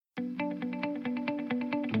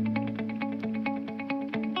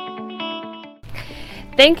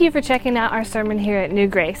Thank you for checking out our sermon here at New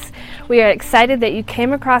Grace. We are excited that you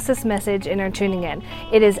came across this message and are tuning in.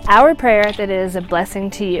 It is our prayer that it is a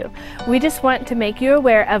blessing to you. We just want to make you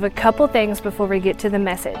aware of a couple things before we get to the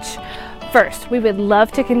message. First, we would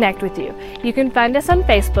love to connect with you. You can find us on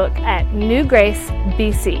Facebook at New Grace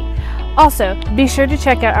BC. Also, be sure to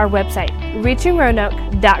check out our website,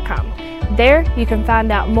 reachingroanoke.com. There, you can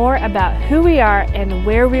find out more about who we are and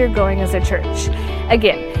where we are going as a church.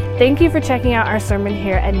 Again, thank you for checking out our sermon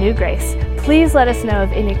here at New Grace. Please let us know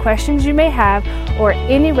of any questions you may have or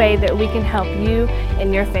any way that we can help you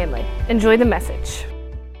and your family. Enjoy the message.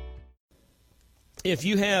 If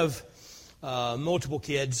you have multiple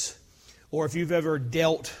kids, or if you've ever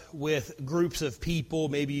dealt with groups of people,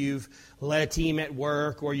 maybe you've led a team at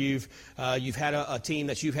work, or you've had a team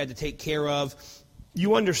that you've had to take care of,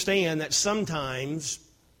 you understand that sometimes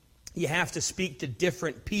you have to speak to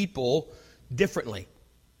different people differently.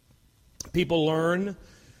 People learn,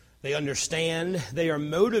 they understand, they are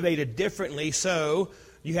motivated differently, so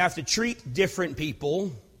you have to treat different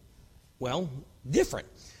people, well, different.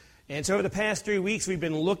 And so over the past 3 weeks, we've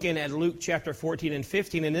been looking at Luke chapter 14 and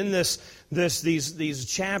 15, and in these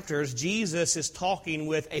chapters, Jesus is talking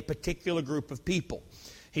with a particular group of people.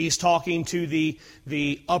 He's talking to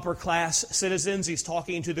the upper class citizens. He's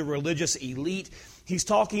talking to the religious elite. He's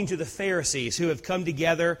talking to the Pharisees who have come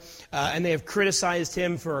together and they have criticized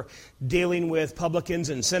him for dealing with publicans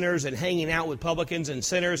and sinners and hanging out with publicans and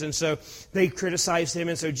sinners. And so they criticized him.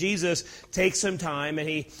 And so Jesus takes some time and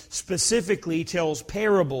he specifically tells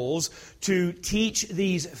parables to teach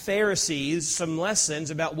these Pharisees some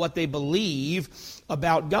lessons about what they believe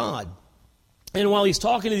about God. And while he's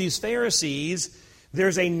talking to these Pharisees,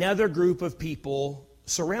 there's another group of people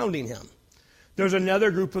surrounding him. There's another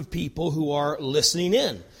group of people who are listening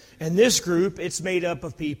in. And this group, it's made up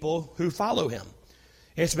of people who follow him.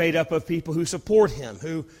 It's made up of people who support him,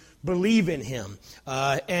 who believe in him.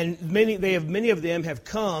 And many of them have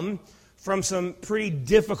come from some pretty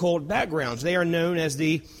difficult backgrounds. They are known as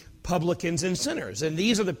the publicans and sinners. And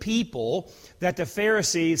these are the people that the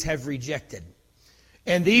Pharisees have rejected.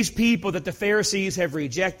 And these people that the Pharisees have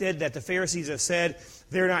rejected, that the Pharisees have said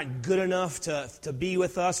they're not good enough to be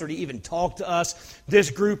with us or to even talk to us, this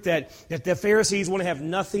group that the Pharisees want to have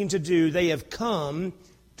nothing to do, they have come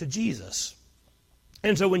to Jesus.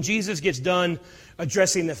 And so when Jesus gets done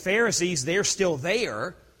addressing the Pharisees, they're still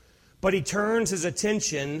there, but he turns his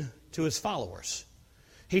attention to his followers.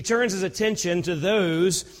 He turns his attention to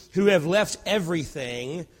those who have left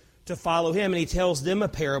everything to follow him, and he tells them a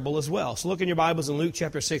parable as well. So look in your Bibles in Luke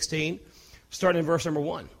chapter 16, starting in verse number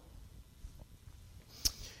 1.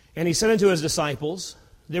 And he said unto his disciples,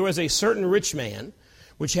 there was a certain rich man,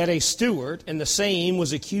 which had a steward, and the same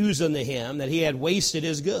was accused unto him that he had wasted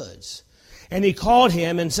his goods. And he called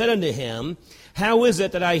him and said unto him, how is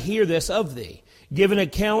it that I hear this of thee? Give an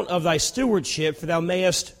account of thy stewardship, for thou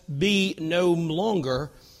mayest be no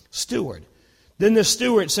longer steward. Then the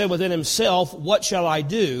steward said within himself, what shall I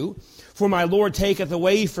do? For my Lord taketh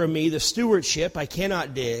away from me the stewardship, I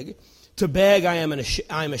cannot dig. To beg I am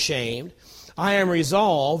ashamed. I am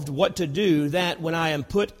resolved what to do, that when I am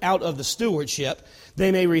put out of the stewardship,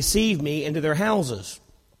 they may receive me into their houses.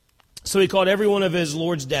 So he called every one of his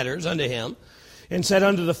Lord's debtors unto him, and said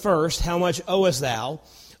unto the first, how much owest thou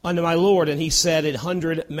unto my Lord? And he said,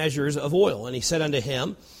 100 measures of oil. And he said unto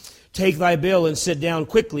him, take thy bill and sit down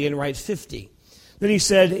quickly and write 50. Then he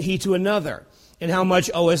said he to another, and how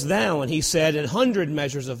much owest thou? And he said, 100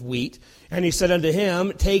 measures of wheat. And he said unto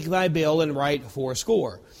him, take thy bill and write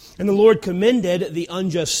 80. And the Lord commended the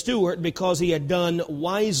unjust steward, because he had done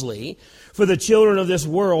wisely. For the children of this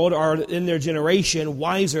world are in their generation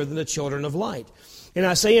wiser than the children of light. And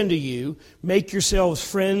I say unto you, make yourselves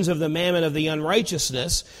friends of the mammon of the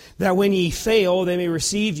unrighteousness, that when ye fail, they may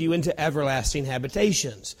receive you into everlasting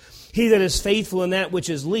habitations. He that is faithful in that which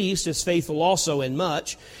is least is faithful also in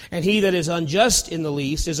much, and he that is unjust in the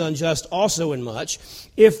least is unjust also in much.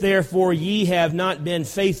 If therefore ye have not been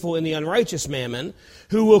faithful in the unrighteous mammon,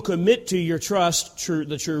 who will commit to your trust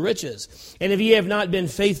the true riches? And if ye have not been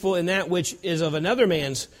faithful in that which is of another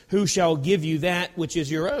man's, who shall give you that which is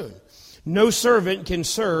your own? No servant can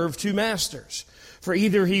serve two masters. For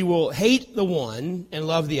either he will hate the one and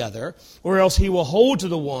love the other, or else he will hold to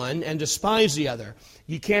the one and despise the other.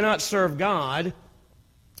 You cannot serve God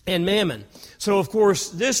and mammon. So, of course,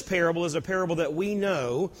 this parable is a parable that we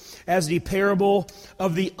know as the parable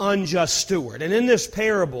of the unjust steward. And in this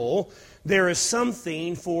parable, there is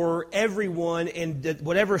something for everyone in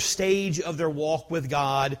whatever stage of their walk with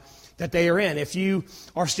God that they are in. If you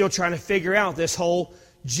are still trying to figure out this whole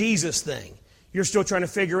Jesus thing, You're still trying to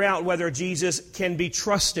figure out whether Jesus can be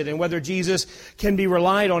trusted and whether Jesus can be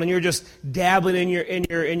relied on, and you're just dabbling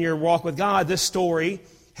in your walk with God. This story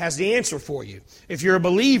has the answer for you. If you're a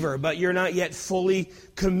believer, but you're not yet fully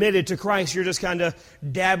committed to Christ, you're just kind of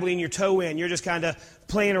dabbling your toe in, you're just kind of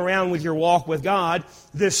playing around with your walk with God,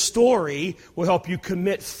 this story will help you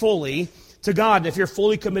commit fully to God. And if you're a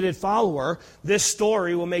fully committed follower, this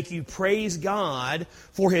story will make you praise God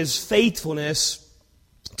for His faithfulness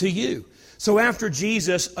to you. So after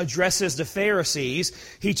Jesus addresses the Pharisees,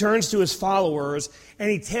 He turns to His followers and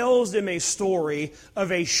He tells them a story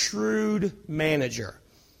of a shrewd manager,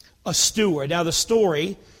 a steward. Now the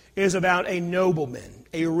story is about a nobleman,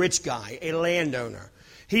 a rich guy, a landowner.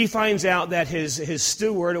 He finds out that his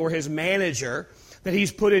steward or his manager that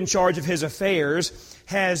he's put in charge of his affairs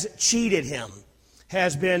has cheated him,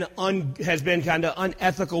 has been kind of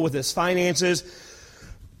unethical with his finances.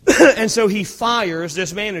 And so he fires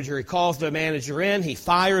this manager. He calls the manager in. He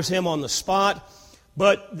fires him on the spot.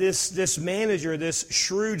 But this manager, this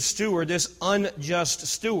shrewd steward, this unjust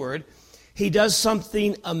steward, he does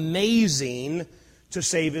something amazing to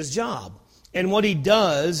save his job. And what he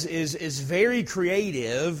does is very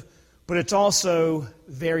creative, but it's also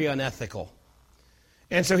very unethical.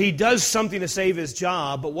 And so he does something to save his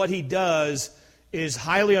job, but what he does is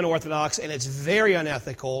highly unorthodox and it's very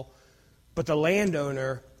unethical, but the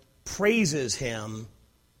landowner praises him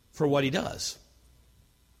for what he does.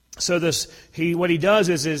 So what he does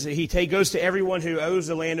is he goes to everyone who owes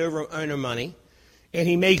the landowner money, and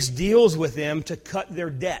he makes deals with them to cut their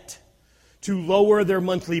debt, to lower their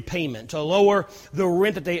monthly payment, to lower the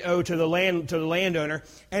rent that they owe to the landowner.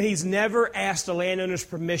 And he's never asked the landowner's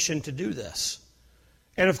permission to do this.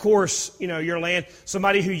 And of course,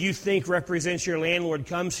 somebody who you think represents your landlord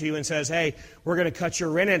comes to you and says, "Hey, we're going to cut your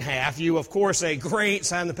rent in half." You, of course, say, "Great,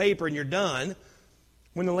 sign the paper," and you're done.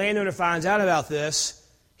 When the landowner finds out about this,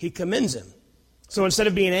 he commends him. So instead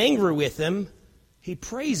of being angry with him, he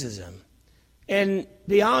praises him. And to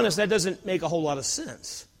be honest, that doesn't make a whole lot of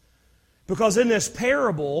sense. Because in this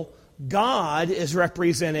parable, God is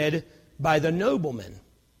represented by the nobleman,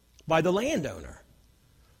 by the landowner.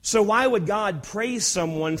 So why would God praise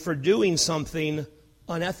someone for doing something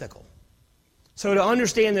unethical? So to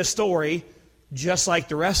understand this story, just like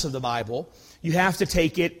the rest of the Bible, you have to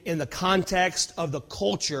take it in the context of the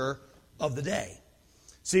culture of the day.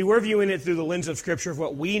 See, we're viewing it through the lens of Scripture of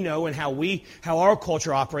what we know and how our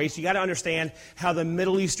culture operates. You got to understand how the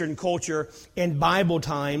Middle Eastern culture in Bible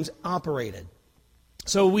times operated.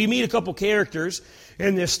 So we meet a couple characters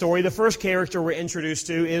in this story. The first character we're introduced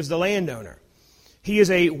to is the landowner. He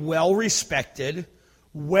is a well-respected,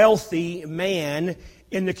 wealthy man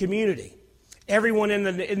in the community. Everyone in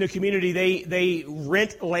the community, they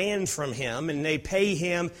rent land from him, and they pay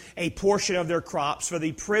him a portion of their crops for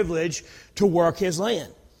the privilege to work his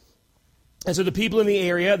land. And so the people in the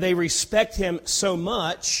area, they respect him so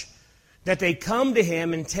much that they come to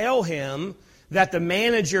him and tell him that the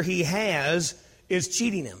manager he has is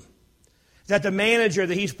cheating him. That the manager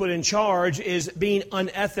that he's put in charge is being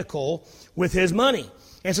unethical with his money.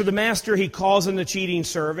 And so the master, he calls in the cheating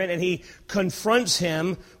servant and he confronts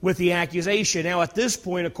him with the accusation. Now at this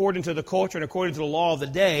point, according to the culture and according to the law of the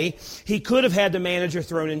day, he could have had the manager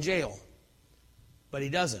thrown in jail. But he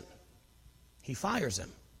doesn't. He fires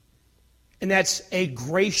him. And that's a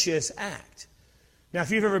gracious act. Now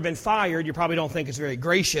if you've ever been fired, you probably don't think it's very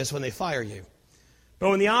gracious when they fire you. But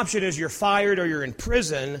when the option is you're fired or you're in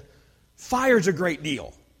prison, fire's a great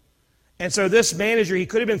deal. And so this manager, he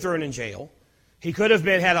could have been thrown in jail. He could have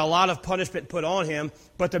had a lot of punishment put on him,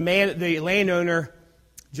 but the landowner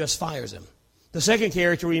just fires him. The second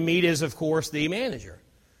character we meet is, of course, the manager.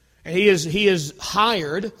 And he is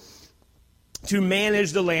hired to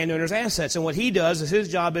manage the landowner's assets. And what he does is his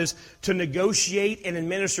job is to negotiate and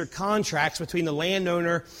administer contracts between the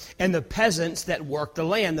landowner and the peasants that work the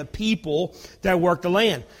land, the people that work the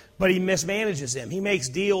land. But he mismanages them. He makes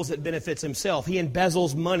deals that benefits himself. He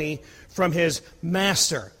embezzles money from his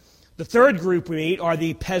master. The third group we meet are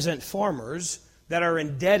the peasant farmers that are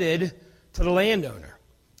indebted to the landowner.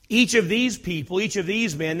 Each of these people, each of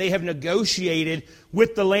these men, they have negotiated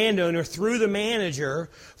with the landowner through the manager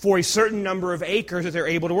for a certain number of acres that they're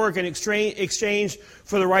able to work. In exchange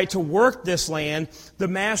for the right to work this land, the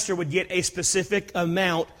master would get a specific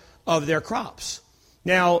amount of their crops.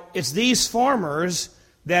 Now, it's these farmers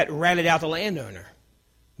that ratted out the landowner.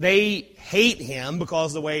 They hate him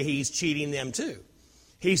because of the way he's cheating them too.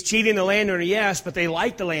 He's cheating the landowner, yes, but they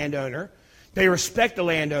like the landowner. They respect the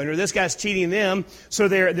landowner. This guy's cheating them, so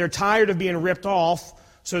they're tired of being ripped off,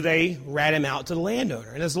 so they rat him out to the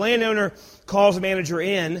landowner. And as the landowner calls the manager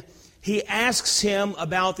in, He asks him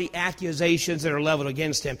about the accusations that are leveled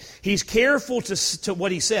against him. He's careful to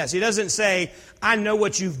what he says. He doesn't say, I know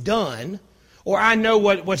what you've done, or I know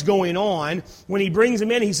what's going on. When he brings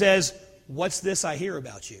him in, he says, what's this I hear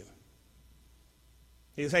about you?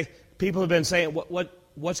 You say, people have been saying,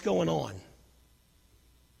 what's going on?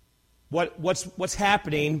 What's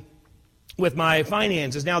happening with my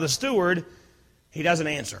finances? Now the steward, he doesn't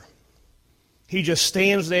answer. He just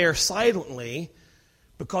stands there silently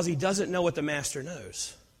because he doesn't know what the master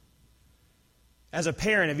knows. As a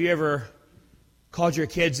parent, have you ever called your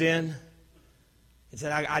kids in and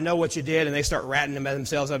said, I know what you did, and they start ratting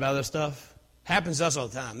themselves about other stuff? Happens to us all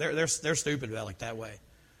the time. They're stupid about it that way.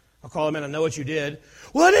 I'll call them in, I know what you did.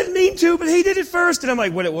 Well, I didn't mean to, but he did it first. And I'm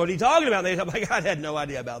like, what are you talking about? And they're like, I had no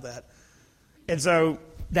idea about that. And so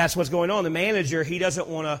that's what's going on. The manager, he doesn't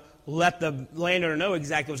want to let the landowner know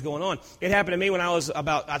exactly what's going on. It happened to me when I was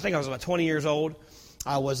about 20 years old.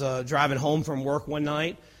 I was driving home from work one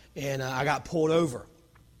night, and I got pulled over.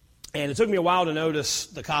 And it took me a while to notice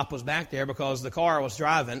the cop was back there because the car I was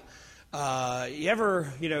driving, you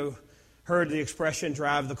ever, heard the expression,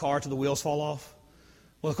 drive the car till the wheels fall off?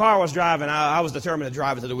 Well, the car I was driving, I was determined to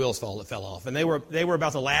drive it till the wheels fell off. And they were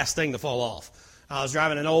about the last thing to fall off. I was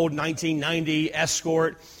driving an old 1990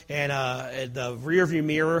 Escort, and the rearview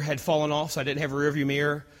mirror had fallen off, so I didn't have a rearview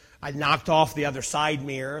mirror. I knocked off the other side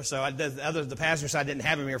mirror, so the passenger side didn't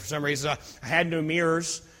have a mirror for some reason. So I had no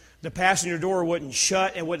mirrors. The passenger door wouldn't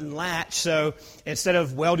shut and wouldn't latch, so instead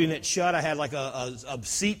of welding it shut, I had like a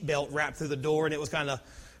seat belt wrapped through the door, and it was kind of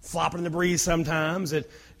flopping in the breeze sometimes.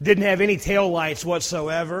 It didn't have any tail lights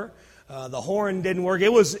whatsoever. The horn didn't work.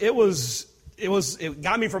 It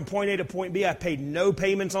got me from point A to point B. I paid no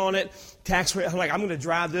payments on it. I'm like, I'm going to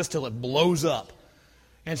drive this till it blows up.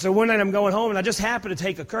 And so one night I'm going home, and I just happen to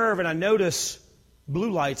take a curve, and I notice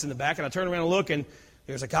blue lights in the back, and I turn around and look, and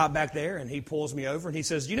there's a cop back there, and he pulls me over, and he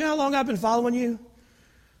says, do you know how long I've been following you?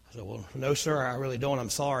 I said, well, no, sir, I really don't.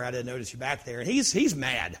 I'm sorry. I didn't notice you back there. And he's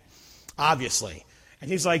mad, obviously.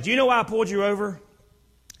 And he's like, do you know why I pulled you over?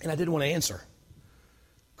 And I didn't want to answer.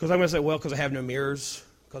 Because I'm going to say, well, because I have no mirrors,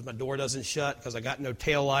 because my door doesn't shut, because I got no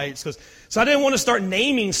tail lights. So I didn't want to start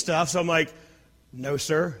naming stuff, so I'm like, no,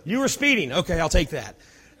 sir. You were speeding. Okay, I'll take that.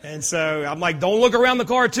 And so I'm like, don't look around the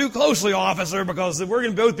car too closely, officer, because we're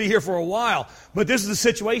going to both be here for a while. But this is the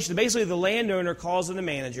situation. Basically, the landowner calls in the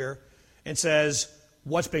manager and says,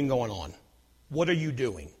 what's been going on? What are you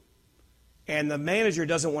doing? And the manager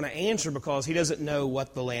doesn't want to answer because he doesn't know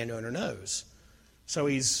what the landowner knows. So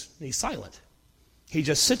he's silent. He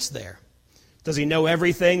just sits there. Does he know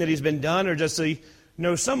everything that he's been done, or does he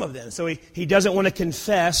know some of them? So he doesn't want to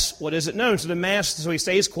confess what isn't known. So he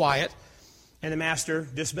stays quiet, and the master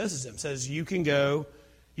dismisses him, says, you can go.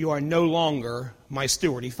 You are no longer my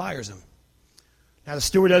steward. He fires him. Now, the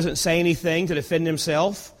steward doesn't say anything to defend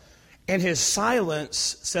himself, and his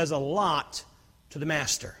silence says a lot to the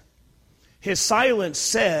master. His silence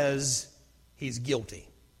says he's guilty.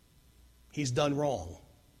 He's done wrong.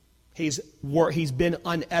 He's been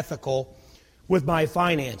unethical with my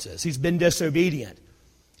finances. He's been disobedient.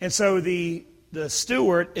 And so the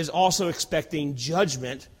steward is also expecting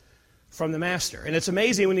judgment from the master. And it's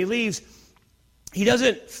amazing when he leaves, he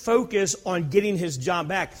doesn't focus on getting his job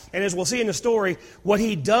back. And as we'll see in the story, what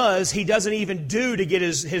he does, he doesn't even do to get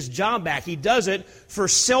his job back. He does it for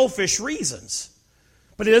selfish reasons.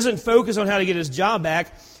 But he doesn't focus on how to get his job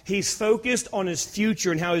back. He's focused on his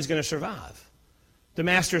future and how he's going to survive. The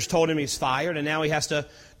master's told him he's fired, and now he has to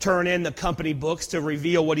turn in the company books to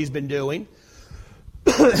reveal what he's been doing.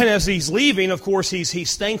 And as he's leaving, of course,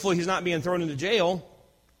 he's thankful he's not being thrown into jail,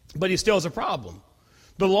 but he still has a problem.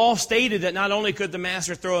 The law stated that not only could the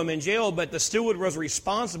master throw him in jail, but the steward was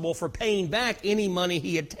responsible for paying back any money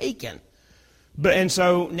he had taken. And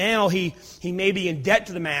so now he may be in debt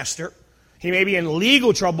to the master. He may be in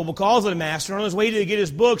legal trouble because of the master. On his way to get his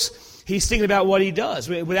books, he's thinking about what he does.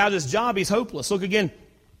 Without his job, he's hopeless. Look again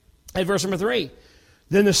at verse number 3.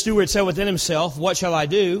 Then the steward said within himself, what shall I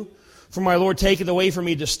do? For my Lord taketh away from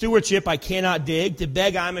me the stewardship. I cannot dig. To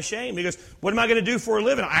beg, I am ashamed. He goes, what am I going to do for a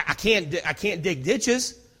living? I can't dig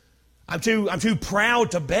ditches. I'm too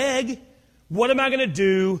proud to beg. What am I going to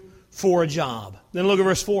do for a job? Then look at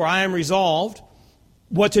verse 4. I am resolved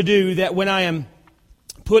what to do, that when I am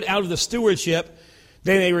put out of the stewardship,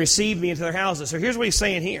 they may receive me into their houses. So here's what he's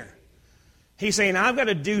saying here. He's saying, I've got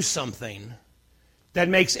to do something that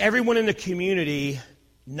makes everyone in the community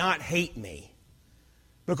not hate me,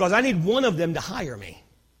 because I need one of them to hire me.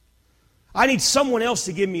 I need someone else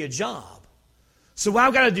to give me a job. So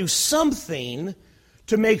I've got to do something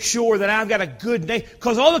to make sure that I've got a good name,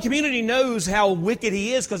 because all the community knows how wicked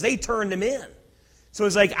he is because they turned him in. So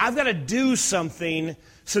it's like, I've got to do something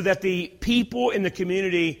so that the people in the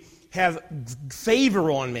community have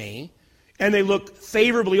favor on me, and they look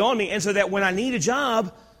favorably on me, and so that when I need a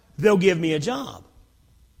job, they'll give me a job.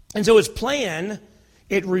 And so his plan,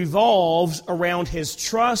 it revolves around his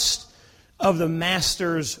trust of the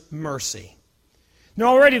master's mercy. Now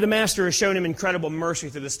already the master has shown him incredible mercy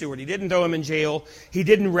through the steward. He didn't throw him in jail. He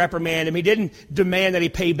didn't reprimand him. He didn't demand that he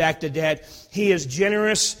pay back the debt. He is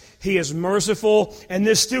generous. He is merciful. And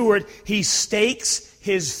this steward, he stakes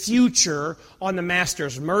his future on the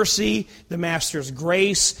master's mercy, the master's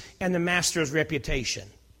grace, and the master's reputation.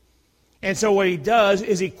 And so what he does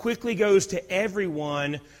is he quickly goes to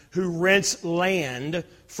everyone who rents land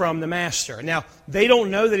from the master. Now, they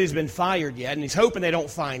don't know that he's been fired yet, and he's hoping they don't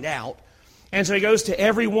find out. And so he goes to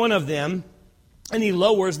every one of them, and he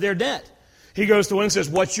lowers their debt. He goes to one and says,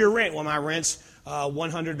 what's your rent? Well, my rent's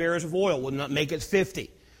 100 barrels of oil. We'll not make it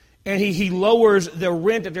 50. And he lowers the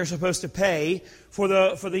rent that they're supposed to pay for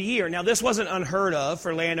the year. Now, this wasn't unheard of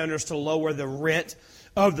for landowners to lower the rent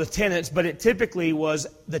of the tenants, but it typically was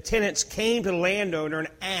the tenants came to the landowner and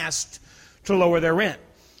asked to lower their rent.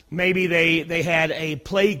 Maybe they had a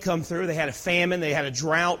plague come through, they had a famine, they had a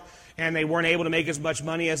drought, and they weren't able to make as much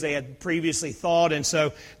money as they had previously thought. And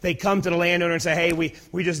so they come to the landowner and say, hey,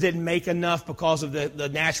 we just didn't make enough because of the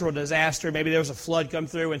natural disaster. Maybe there was a flood come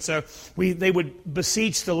through. And so they would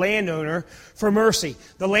beseech the landowner for mercy.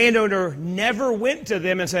 The landowner never went to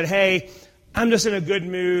them and said, hey, I'm just in a good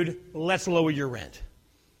mood. Let's lower your rent.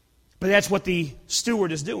 But that's what the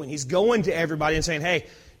steward is doing. He's going to everybody and saying, hey,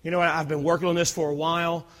 you know what, I've been working on this for a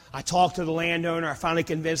while. I talked to the landowner. I finally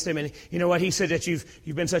convinced him. And you know what? He said that you've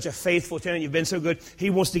been such a faithful tenant. You've been so good. He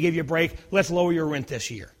wants to give you a break. Let's lower your rent this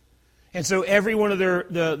year. And so every one of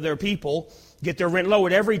their people get their rent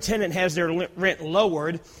lowered. Every tenant has their rent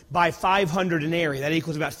lowered by 500 denarii. That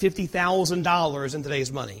equals about $50,000 in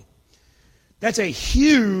today's money. That's a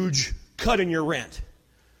huge cut in your rent.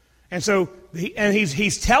 And so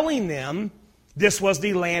he's telling them this was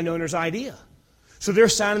the landowner's idea. So they're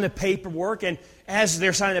signing the paperwork, and as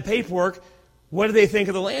they're signing the paperwork, what do they think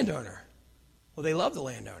of the landowner? Well, they love the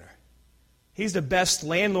landowner. He's the best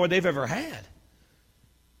landlord they've ever had.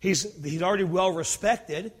 He's already well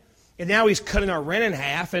respected, and now he's cutting our rent in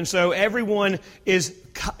half, and so everyone is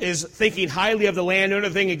thinking highly of the landowner,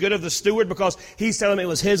 thinking good of the steward because he's telling them it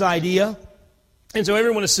was his idea. And so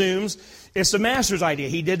everyone assumes it's the master's idea.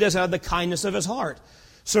 He did this out of the kindness of his heart.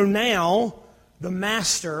 So now the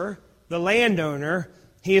master, the landowner,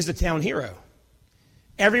 he is the town hero.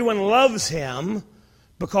 Everyone loves him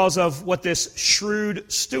because of what this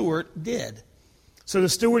shrewd steward did. So the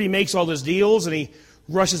steward, he makes all those deals and he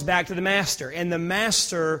rushes back to the master. And the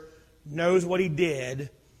master knows what he did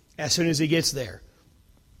as soon as he gets there.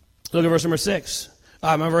 Look at verse number 6.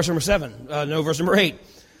 Verse number 7. Verse number 8.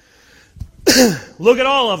 Look at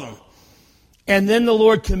all of them. And then the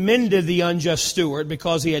Lord commended the unjust steward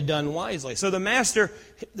because he had done wisely. So the master,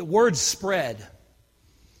 the word spread.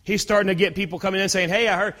 He's starting to get people coming in saying, hey,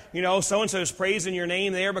 I heard, so-and-so's praising your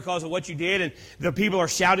name there because of what you did. And the people are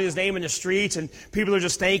shouting his name in the streets and people are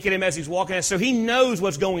just thanking him as he's walking. So he knows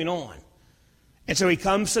what's going on. And so he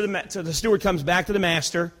comes to the steward comes back to the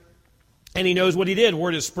master and he knows what he did.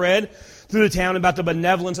 Word is spread through the town about the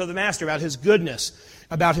benevolence of the master, about his goodness,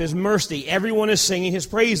 about his mercy. Everyone is singing his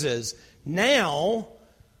praises. Now,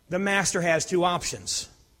 the master has two options.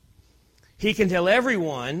 He can tell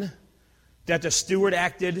everyone that the steward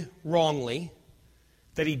acted wrongly,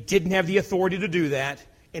 that he didn't have the authority to do that,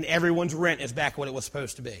 and everyone's rent is back what it was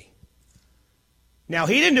supposed to be. Now,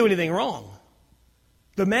 he didn't do anything wrong.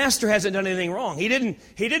 The master hasn't done anything wrong. He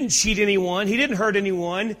didn't cheat anyone. He didn't hurt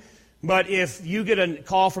anyone. But if you get a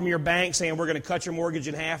call from your bank saying we're going to cut your mortgage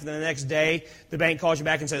in half, and then the next day the bank calls you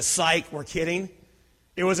back and says, psych, we're kidding.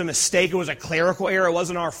 It was a mistake. It was a clerical error. It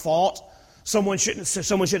wasn't our fault. Someone shouldn't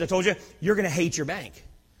have told you. You're going to hate your bank.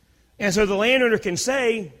 And so the landowner can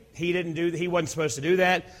say he wasn't supposed to do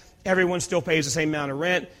that. Everyone still pays the same amount of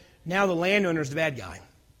rent. Now the landowner's the bad guy.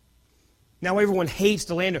 Now everyone hates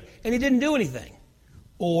the landowner, and he didn't do anything.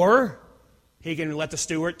 Or he can let the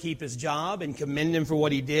steward keep his job and commend him for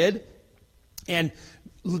what he did and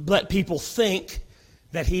let people think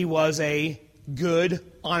that he was a good,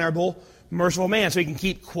 honorable, merciful man. So he can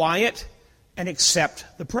keep quiet and accept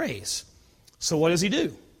the praise. So what does he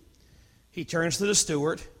do? He turns to the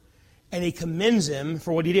steward and he commends him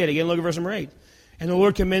for what he did. Again, look at verse number 8. And the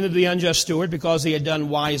Lord commended the unjust steward because he had done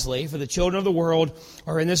wisely. For the children of the world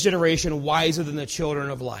are in this generation wiser than the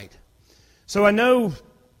children of light. So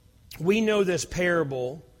we know this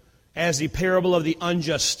parable as the parable of the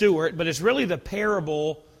unjust steward, but it's really the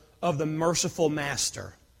parable of the merciful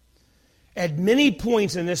master. At many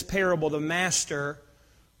points in this parable, the master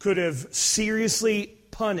could have seriously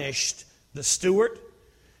punished the steward.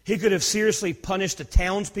 He could have seriously punished the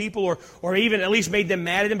townspeople or even at least made them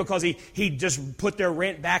mad at him because he just put their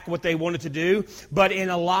rent back what they wanted to do. But in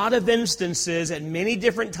a lot of instances, at many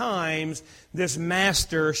different times, this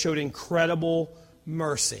master showed incredible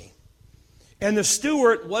mercy. And the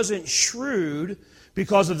steward wasn't shrewd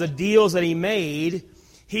because of the deals that he made.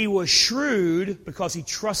 He was shrewd because he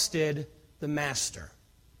trusted the master.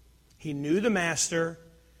 He knew the master,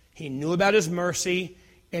 he knew about his mercy,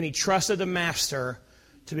 and he trusted the master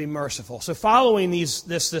to be merciful. So following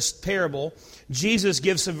this parable, Jesus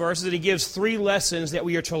gives some verses, and he gives 3 lessons that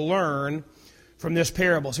we are to learn from this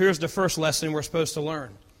parable. So here's the first lesson we're supposed to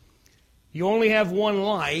learn. You only have one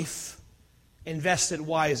life, invest it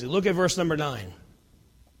wisely. Look at verse number 9.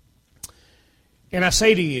 And I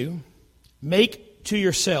say to you, make to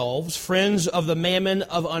yourselves friends of the mammon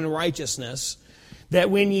of unrighteousness,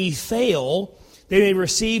 that when ye fail, they may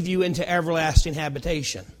receive you into everlasting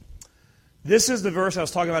habitation. This is the verse I was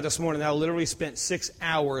talking about this morning. I literally spent 6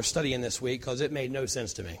 hours studying this week because it made no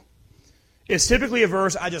sense to me. It's typically a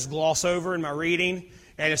verse I just gloss over in my reading,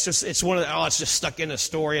 and it's just stuck in a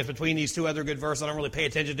story. It's between these 2 other good verses. I don't really pay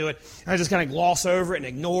attention to it. I just kind of gloss over it and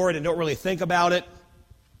ignore it and don't really think about it.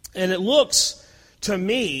 And it looks to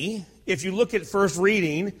me, if you look at first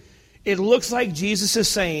reading, it looks like Jesus is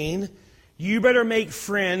saying, you better make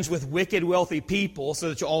friends with wicked, wealthy people so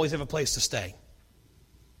that you always have a place to stay.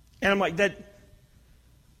 And I'm like, that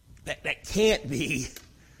can't be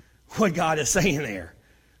what God is saying there.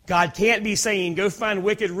 God can't be saying, go find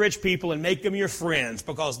wicked, rich people and make them your friends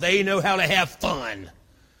because they know how to have fun.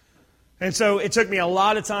 And so it took me a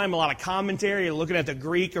lot of time, a lot of commentary, looking at the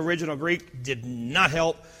original Greek did not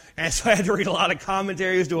help. And so I had to read a lot of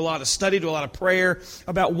commentaries, do a lot of study, do a lot of prayer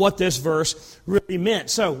about what this verse really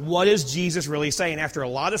meant. So what is Jesus really saying? After a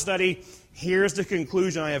lot of study, here's the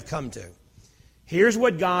conclusion I have come to. Here's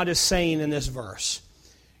what God is saying in this verse.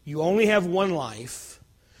 You only have one life,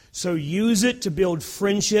 so use it to build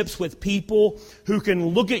friendships with people who can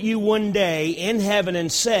look at you one day in heaven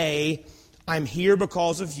and say, I'm here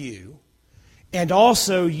because of you. And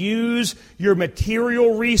also use your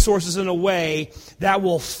material resources in a way that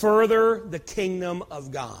will further the kingdom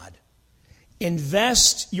of God.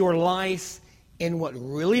 Invest your life in what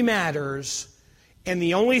really matters, and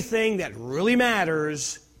the only thing that really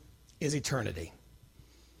matters is eternity.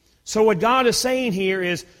 So what God is saying here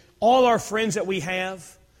is all our friends that we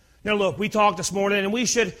have. Now look, we talked this morning, and we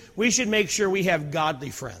should make sure we have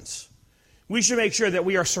godly friends. We should make sure that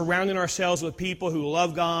we are surrounding ourselves with people who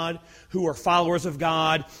love God, who are followers of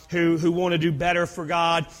God, who want to do better for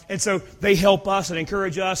God. And so they help us and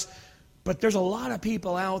encourage us. But there's a lot of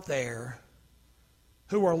people out there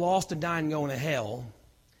who are lost and dying going to hell.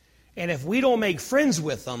 And if we don't make friends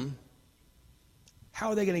with them, how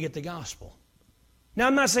are they going to get the gospel? Now,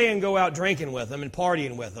 I'm not saying go out drinking with them and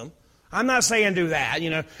partying with them. I'm not saying do that. You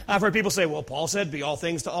know, I've heard people say, well, Paul said, be all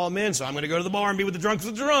things to all men, so I'm going to go to the bar and be with the drunks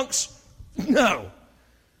with the drunks. No.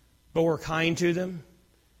 But we're kind to them.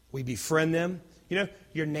 We befriend them. You know,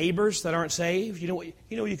 your neighbors that aren't saved, you know what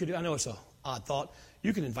you could do? I know it's an odd thought.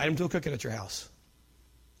 You can invite them to a cookout at your house.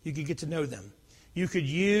 You could get to know them. You could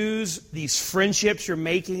use these friendships you're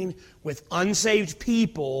making with unsaved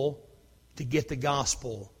people to get the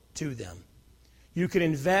gospel to them. You can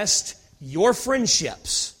invest your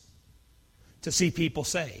friendships to see people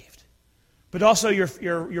saved. But also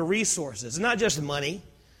your resources. Not just money,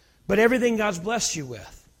 but everything God's blessed you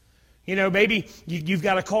with. You know, maybe you've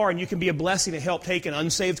got a car and you can be a blessing to help take an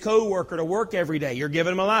unsaved coworker to work every day. You're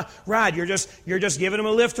giving them a ride. You're just giving them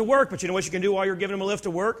a lift to work. But you know what you can do while you're giving them a lift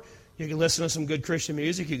to work? You can listen to some good Christian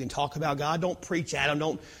music. You can talk about God. Don't preach at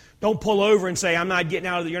them. Don't pull over and say, you're not getting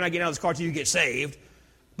out of this car till you get saved.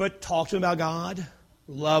 But talk to them about God.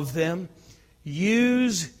 Love them.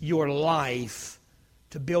 Use your life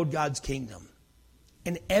to build God's kingdom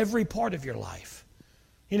in every part of your life.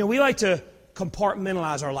 You know, we like to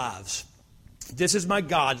compartmentalize our lives. This is my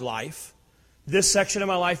God life. This section of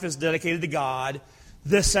my life is dedicated to God.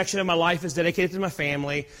 This section of my life is dedicated to my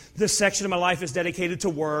family. This section of my life is dedicated to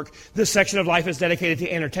work. This section of life is dedicated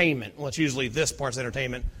to entertainment. Well, it's usually this part's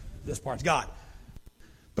entertainment, this part's God.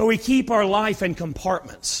 But we keep our life in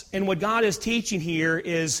compartments. And what God is teaching here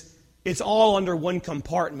is it's all under one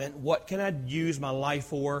compartment. What can I use my life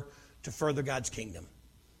for to further God's kingdom?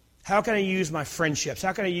 How can I use my friendships?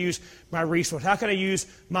 How can I use my resources? How can I use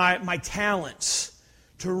my talents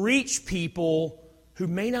to reach people who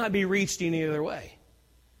may not be reached any other way?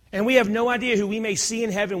 And we have no idea who we may see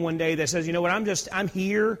in heaven one day that says, you know what, I'm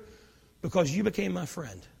here because you became my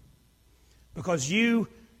friend. Because you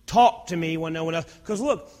talk to me when no one else. Because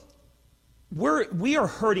look, we are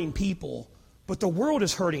hurting people, but the world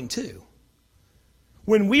is hurting too.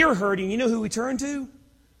 When we are hurting, you know who we turn to?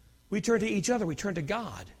 We turn to each other. We turn to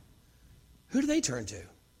God. Who do they turn to?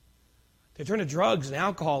 They turn to drugs and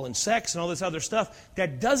alcohol and sex and all this other stuff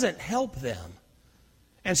that doesn't help them.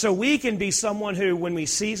 And so we can be someone who, when we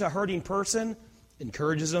see a hurting person,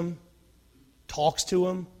 encourages them, talks to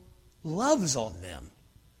them, loves on them,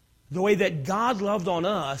 the way that God loved on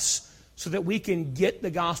us, so that we can get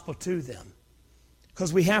the gospel to them.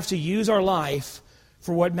 Because we have to use our life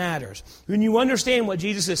for what matters. When you understand what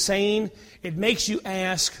Jesus is saying, it makes you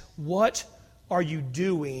ask, what are you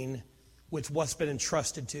doing with what's been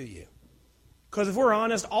entrusted to you? Because if we're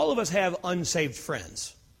honest, all of us have unsaved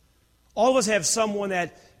friends. All of us have someone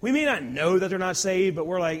that we may not know that they're not saved, but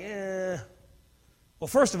we're like, Well,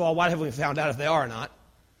 first of all, why haven't we found out if they are or not?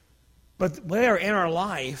 But they are in our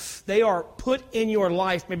life. They are put in your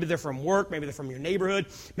life. Maybe they're from work. Maybe they're from your neighborhood.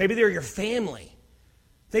 Maybe they're your family.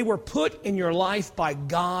 They were put in your life by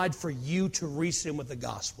God for you to reach them with the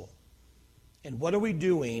gospel. And what are we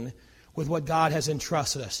doing with what God has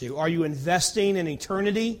entrusted us to? Are you investing in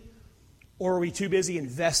eternity, or are we too busy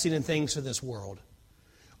investing in things for this world?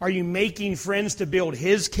 Are you making friends to build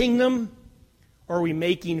His kingdom, or are we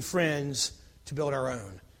making friends to build our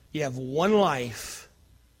own? You have one life.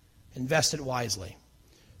 Invest it wisely.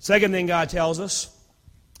 Second thing God tells us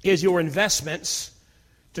is your investments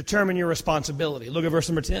determine your responsibility. Look at verse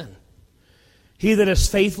number 10. He that is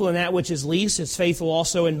faithful in that which is least is faithful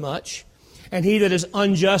also in much, and he that is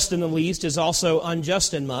unjust in the least is also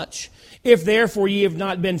unjust in much. If therefore ye have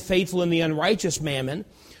not been faithful in the unrighteous mammon,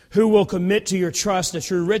 who will commit to your trust the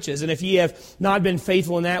true riches? And if ye have not been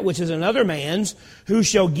faithful in that which is another man's, who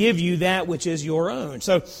shall give you that which is your own?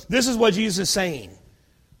 So this is what Jesus is saying.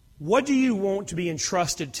 What do you want to be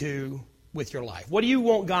entrusted to with your life? What do you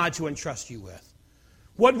want God to entrust you with?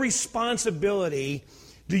 What responsibility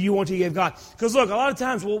do you want to give God? Because look, a lot of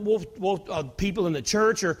times we'll people in the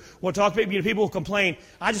church, or we'll talk to people will complain,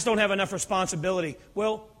 I just don't have enough responsibility.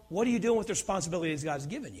 Well, what are you doing with the responsibilities God's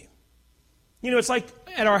given you? You know, it's like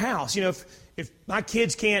at our house. You know, if my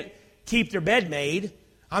kids can't keep their bed made,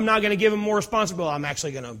 I'm not going to give them more responsibility. I'm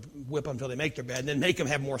actually going to whip them until they make their bed and then make them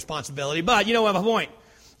have more responsibility. But you know, I have a point.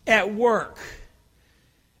 At work,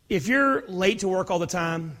 if you're late to work all the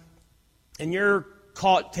time and you're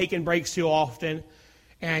caught taking breaks too often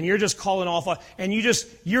and you're just calling off and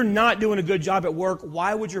you're not doing a good job at work,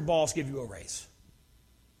 why would your boss give you a raise?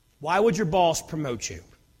 Why would your boss promote you?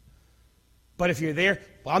 But if you're there,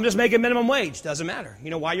 well, I'm just making minimum wage. Doesn't matter. You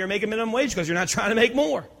know why you're making minimum wage? Because you're not trying to make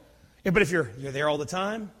more. But if you're there all the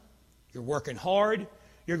time, you're working hard,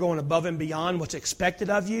 you're going above and beyond what's expected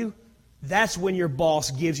of you, that's when your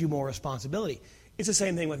boss gives you more responsibility. It's the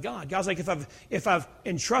same thing with God. God's like, if I've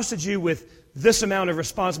entrusted you with this amount of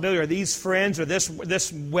responsibility, or these friends, or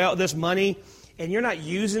this money, and you're not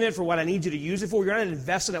using it for what I need you to use it for, you're not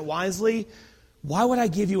investing it wisely, why would I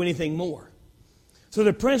give you anything more? So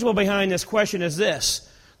the principle behind this question is this: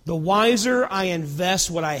 the wiser I invest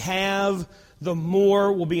what I have, the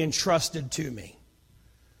more will be entrusted to me.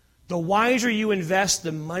 The wiser you invest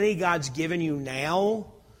the money God's given you now,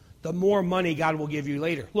 the more money God will give you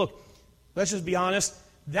later. Look, let's just be honest.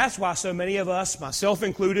 That's why so many of us, myself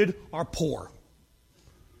included, are poor.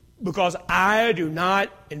 Because I do not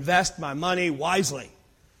invest my money wisely.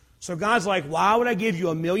 So God's like, why would I give you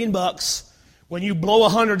 $1 million when you blow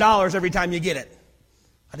 $100 every time you get it?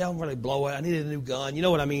 I don't really blow it. I needed a new gun. You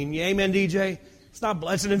know what I mean? Amen, DJ?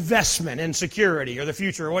 It's an investment in security or the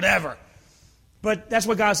future or whatever. But that's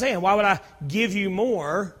what God's saying. Why would I give you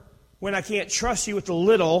more when I can't trust you with the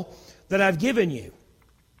little that I've given you?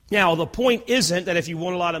 Now, the point isn't that if you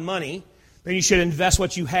want a lot of money, then you should invest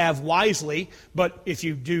what you have wisely. But if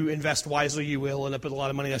you do invest wisely, you will end up with a lot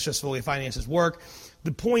of money. That's just the way finances work.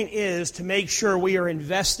 The point is to make sure we are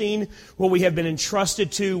investing what we have been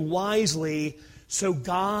entrusted to wisely, so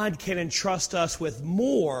God can entrust us with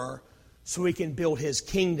more, so we can build His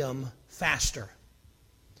kingdom faster.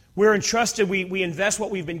 We're entrusted, we invest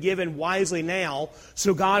what we've been given wisely now,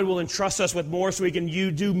 so God will entrust us with more, so we can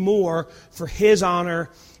do more for His honor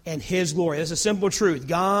and His glory. That's a simple truth.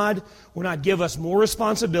 God will not give us more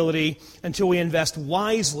responsibility until we invest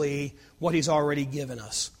wisely what He's already given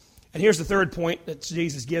us. And here's the third point that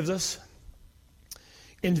Jesus gives us.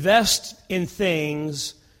 Invest in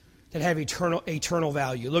things that have eternal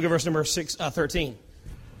value. Look at verse number 13.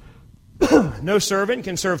 No servant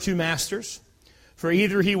can serve two masters, for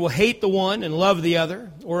either he will hate the one and love the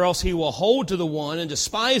other, or else he will hold to the one and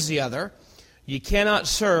despise the other. You cannot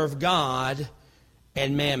serve God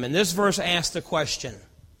and mammon. This verse asks the question,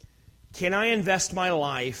 can I invest my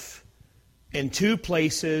life in two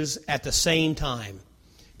places at the same time?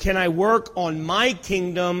 Can I work on my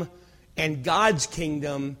kingdom and God's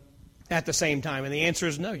kingdom at the same time? And the answer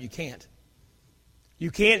is no, you can't.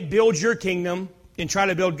 You can't build your kingdom and try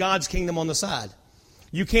to build God's kingdom on the side.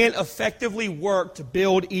 You can't effectively work to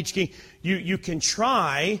build each kingdom. You can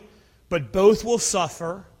try, but both will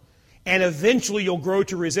suffer, and eventually you'll grow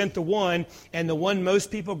to resent the one, and the one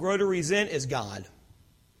most people grow to resent is God.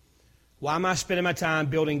 Why am I spending my time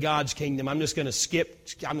building God's kingdom? I'm just going to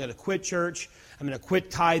I'm going to quit church, I'm going to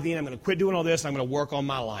quit tithing, I'm going to quit doing all this, and I'm going to work on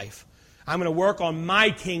my life. I'm going to work on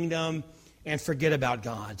my kingdom and forget about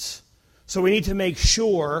God's. So we need to make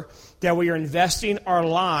sure that we are investing our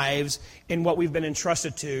lives in what we've been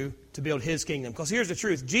entrusted to build His kingdom. Because here's the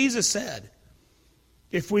truth. Jesus said,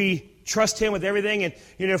 if we trust Him with everything, and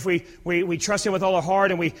if we trust Him with all our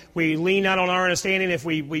heart, and we lean not on our understanding, if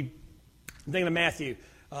we I'm thinking of Matthew,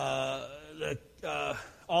 all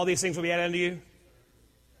these things will be added unto you.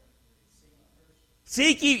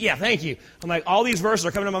 Seek ye, yeah, thank you. I'm like, all these verses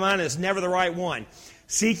are coming to my mind, and it's never the right one.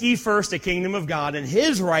 Seek ye first the kingdom of God and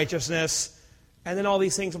His righteousness, and then all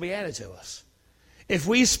these things will be added to us. If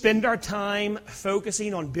we spend our time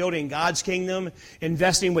focusing on building God's kingdom,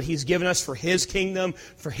 investing what He's given us for His kingdom,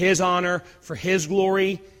 for His honor, for His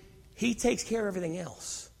glory, He takes care of everything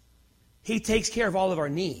else. He takes care of all of our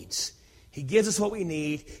needs. He gives us what we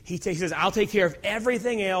need. He says, I'll take care of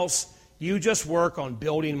everything else. You just work on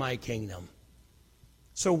building my kingdom.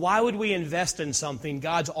 So why would we invest in something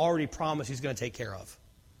God's already promised He's going to take care of?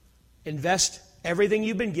 Invest everything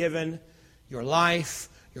you've been given, your life,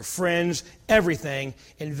 your friends, everything.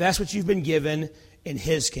 Invest what you've been given in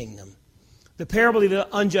His kingdom. The parable of the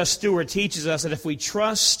unjust steward teaches us that if we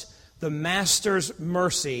trust the Master's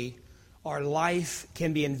mercy, our life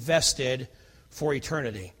can be invested for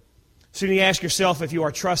eternity. So you ask yourself if you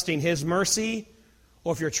are trusting His mercy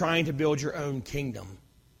or if you're trying to build your own kingdom.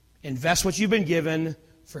 Invest what you've been given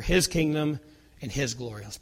for His kingdom and His glory.